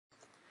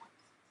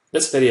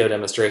This video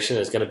demonstration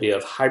is going to be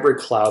of hybrid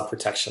cloud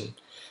protection.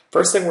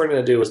 First thing we're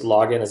going to do is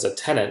log in as a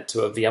tenant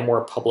to a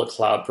VMware public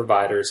cloud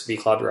provider's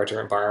vCloud Director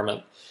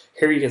environment.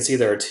 Here you can see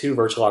there are two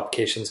virtual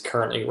applications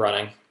currently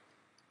running.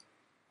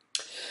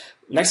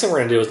 Next thing we're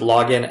going to do is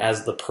log in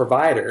as the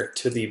provider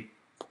to the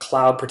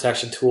cloud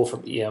protection tool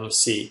from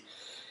EMC.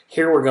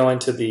 Here we're going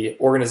to the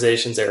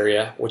organizations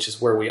area, which is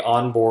where we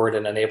onboard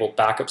and enable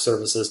backup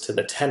services to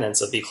the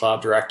tenants of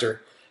vCloud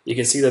Director. You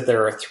can see that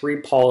there are 3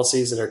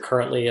 policies that are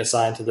currently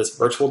assigned to this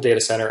virtual data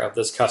center of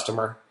this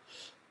customer.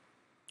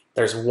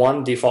 There's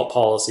 1 default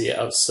policy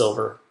of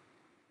Silver.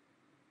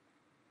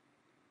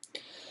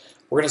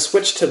 We're going to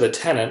switch to the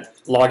tenant,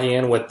 logging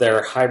in with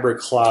their hybrid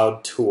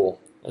cloud tool.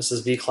 This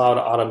is vCloud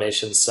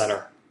Automation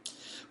Center.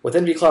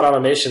 Within vCloud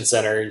Automation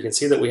Center, you can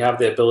see that we have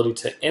the ability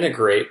to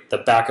integrate the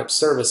backup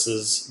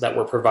services that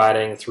we're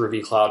providing through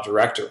vCloud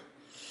Director.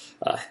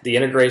 The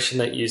integration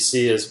that you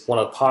see is one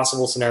of the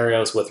possible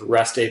scenarios with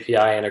REST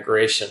API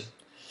integration.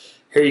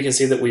 Here you can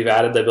see that we've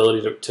added the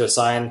ability to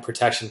assign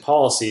protection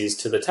policies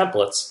to the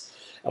templates,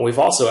 and we've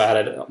also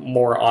added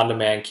more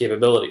on-demand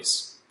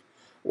capabilities.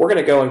 We're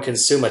going to go and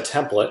consume a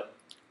template.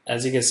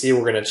 As you can see,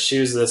 we're going to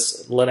choose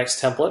this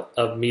Linux template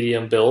of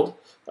medium build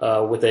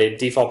with a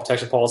default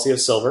protection policy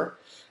of Silver,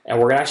 and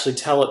we're going to actually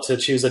tell it to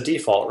choose a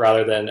default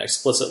rather than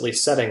explicitly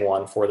setting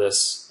one for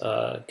this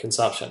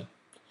consumption.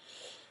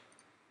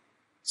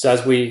 So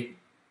as we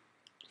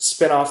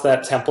spin off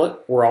that template,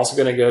 we're also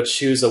going to go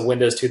choose a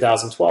Windows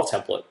 2012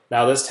 template.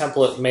 Now this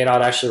template may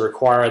not actually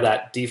require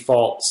that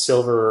default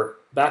Silver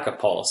backup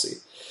policy.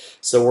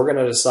 So we're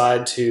going to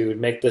decide to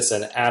make this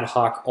an ad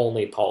hoc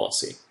only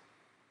policy.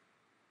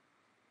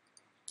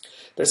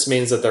 This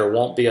means that there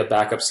won't be a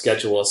backup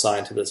schedule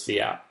assigned to this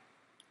vApp.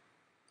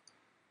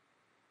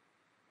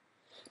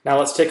 Now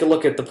let's take a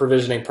look at the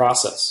provisioning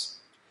process.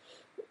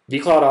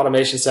 vCloud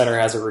Automation Center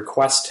has a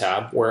request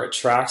tab where it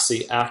tracks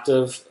the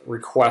active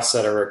requests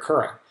that are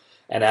occurring.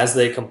 And as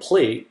they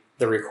complete,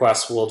 the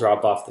requests will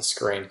drop off the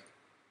screen.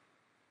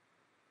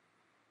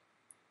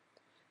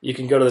 You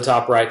can go to the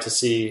top right to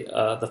see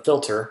the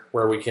filter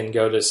where we can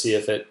go to see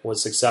if it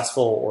was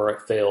successful or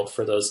it failed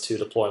for those 2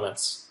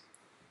 deployments.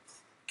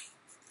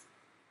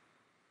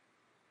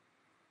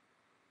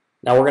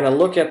 Now we're going to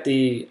look at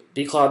the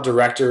vCloud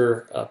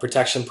Director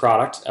protection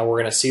product, and we're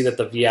going to see that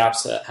the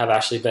vApps have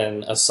actually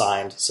been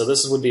assigned. So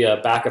this would be a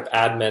backup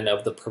admin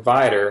of the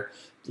provider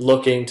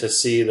looking to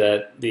see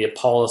that the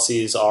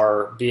policies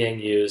are being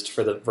used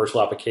for the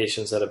virtual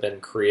applications that have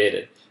been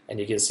created, and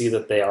you can see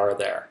that they are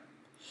there.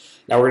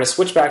 Now we're going to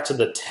switch back to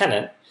the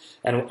tenant,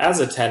 and as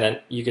a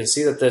tenant you can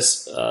see that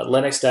this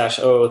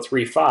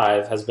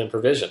Linux-0035 has been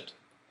provisioned.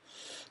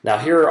 Now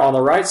here on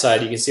the right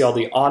side, you can see all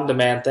the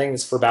on-demand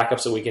things for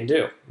backups that we can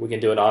do. We can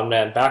do an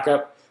on-demand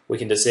backup, we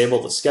can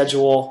disable the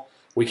schedule,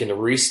 we can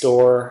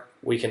restore,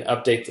 we can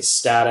update the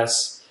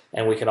status,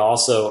 and we can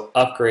also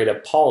upgrade a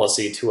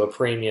policy to a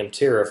premium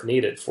tier if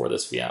needed for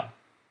this VM.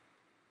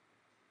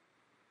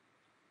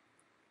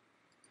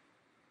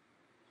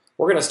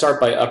 We're going to start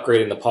by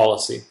upgrading the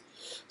policy.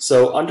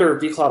 So under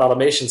vCloud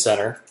Automation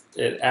Center,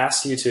 it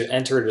asks you to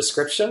enter a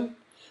description,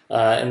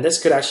 and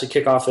this could actually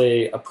kick off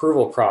an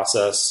approval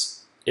process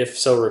if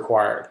so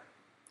required.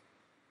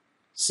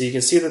 So you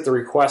can see that the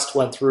request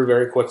went through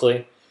very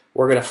quickly.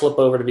 We're going to flip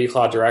over to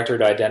vCloud Director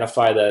to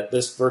identify that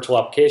this virtual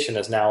application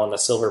is now in the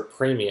Silver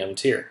Premium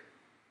tier.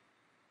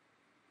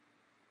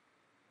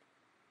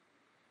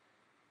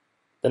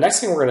 The next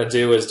thing we're going to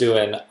do is do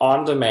an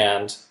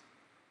on-demand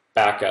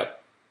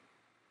backup.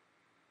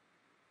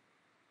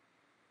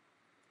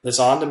 This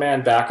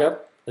on-demand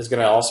backup is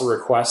going to also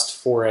request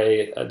for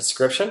a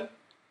description.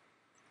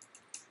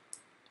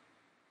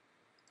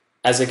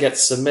 As it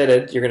gets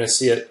submitted, you're going to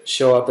see it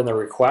show up in the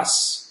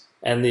requests,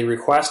 and the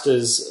request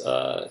is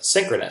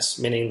synchronous,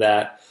 meaning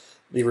that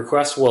the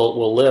request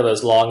will live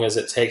as long as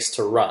it takes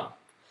to run.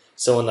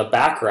 So in the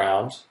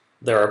background,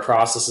 there are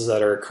processes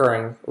that are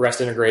occurring,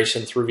 REST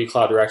integration through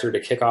vCloud Director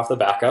to kick off the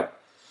backup.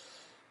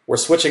 We're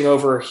switching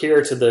over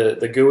here to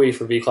the GUI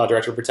for vCloud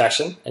Director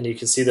protection, and you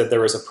can see that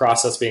there was a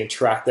process being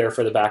tracked there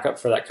for the backup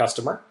for that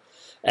customer.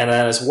 And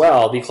then as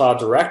well, vCloud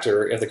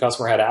Director, if the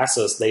customer had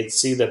access, they'd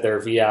see that their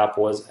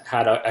vApp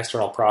had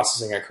external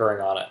processing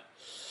occurring on it.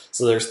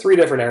 So there's 3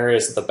 different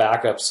areas that the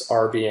backups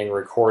are being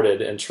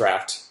recorded and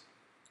tracked.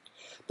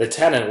 The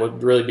tenant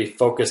would really be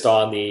focused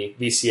on the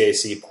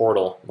vCAC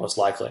portal, most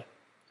likely.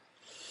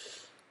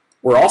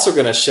 We're also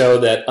going to show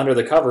that under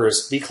the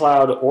covers,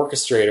 vCloud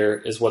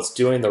Orchestrator is what's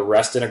doing the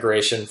REST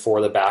integration for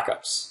the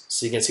backups.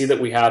 So you can see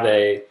that we have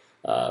a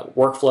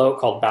workflow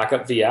called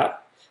Backup vApp.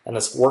 And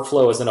this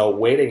workflow is in a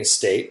waiting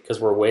state because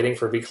we're waiting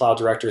for vCloud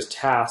Director's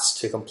tasks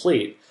to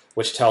complete,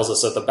 which tells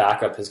us that the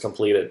backup is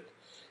completed.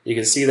 You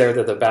can see there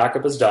that the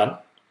backup is done.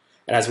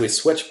 And as we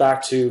switch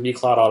back to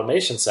vCloud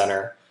Automation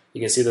Center,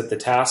 you can see that the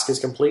task is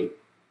complete.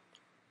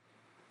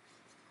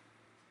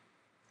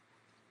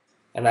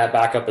 And that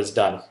backup is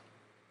done.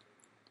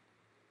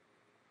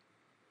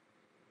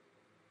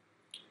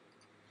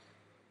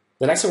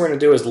 The next thing we're going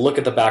to do is look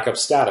at the backup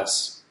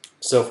status.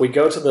 So if we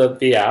go to the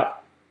vApp,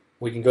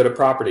 we can go to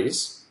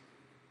Properties,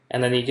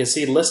 And then you can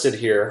see listed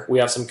here, we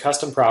have some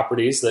custom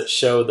properties that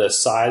show the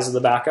size of the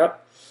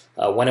backup,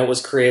 when it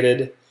was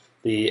created,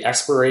 the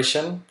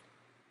expiration,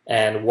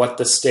 and what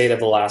the state of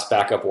the last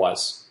backup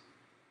was.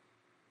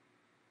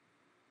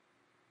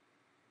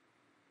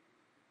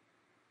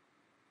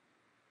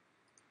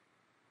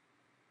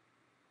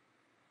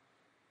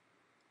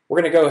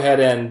 We're going to go ahead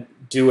and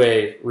do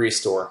a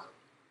restore.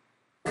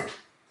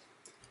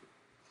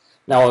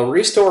 Now, a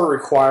restore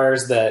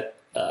requires that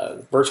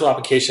virtual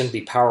application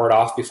be powered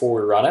off before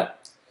we run it.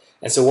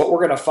 And so what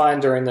we're going to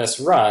find during this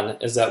run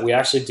is that we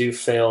actually do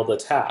fail the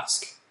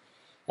task.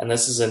 And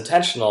this is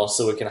intentional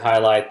so we can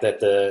highlight that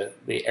the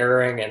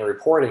erroring and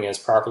reporting is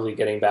properly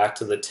getting back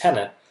to the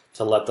tenant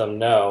to let them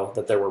know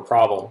that there were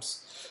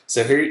problems.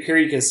 So here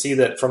you can see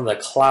that from the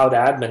Cloud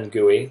Admin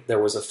GUI, there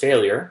was a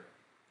failure.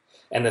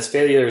 And this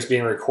failure is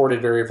being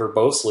recorded very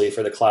verbosely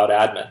for the Cloud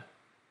Admin.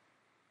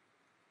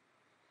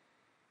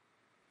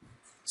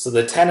 So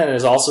the tenant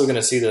is also going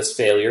to see this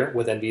failure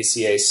within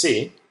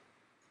vCAC.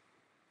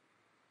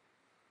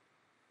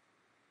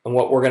 And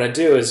what we're going to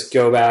do is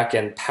go back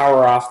and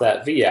power off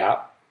that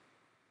vApp,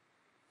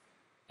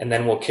 and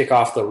then we'll kick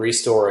off the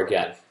restore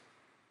again.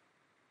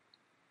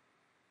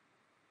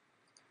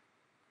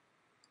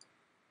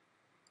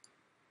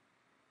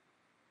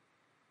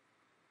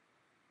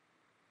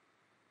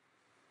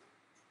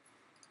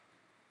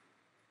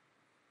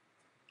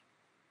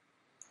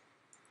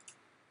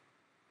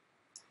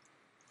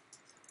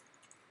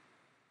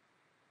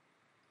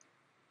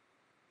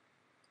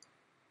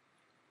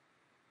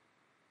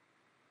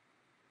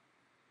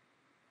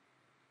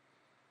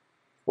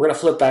 We're going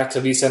to flip back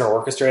to vCenter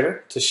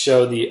Orchestrator to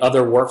show the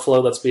other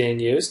workflow that's being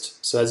used.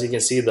 So as you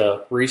can see,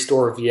 the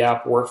restore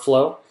vApp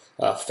workflow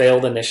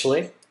failed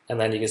initially, and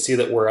then you can see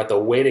that we're at the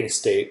waiting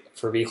state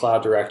for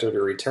vCloud Director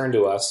to return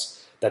to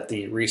us that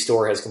the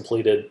restore has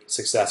completed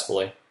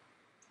successfully.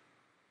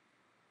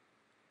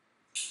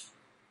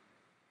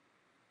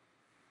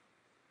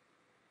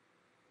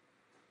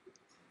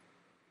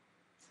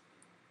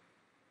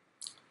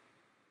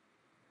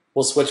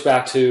 We'll switch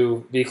back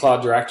to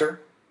vCloud Director,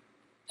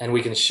 and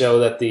we can show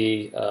that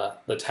the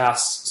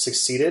task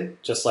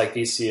succeeded, just like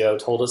VCO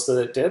told us that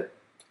it did.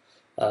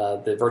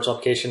 The virtual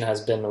application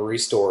has been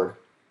restored.